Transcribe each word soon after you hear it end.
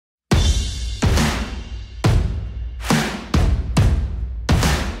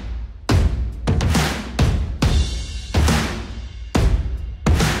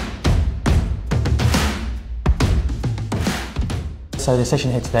So the session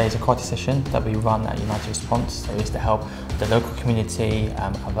here today is a karate session that we run at United Response. So it's to help the local community,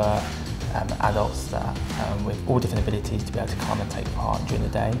 other adults that, with all different abilities to be able to come and take part during the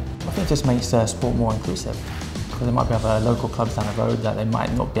day. I think it just makes sport more inclusive, because there might be other local clubs down the road that they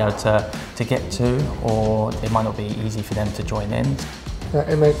might not be able to get to, or it might not be easy for them to join in.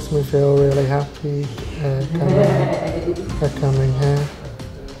 It makes me feel really happy coming here,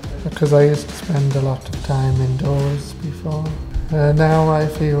 because I used to spend a lot of time indoors before. Now I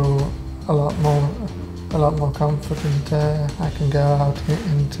feel a lot more confident. I can go out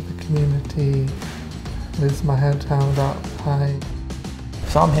into the community with my head held up high.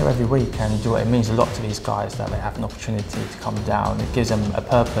 So I'm here every week, and it means a lot to these guys that they have an opportunity to come down. It gives them a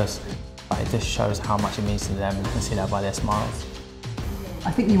purpose. It just shows how much it means to them. You can see that by their smiles.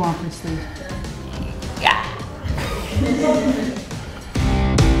 I think you are, Christy.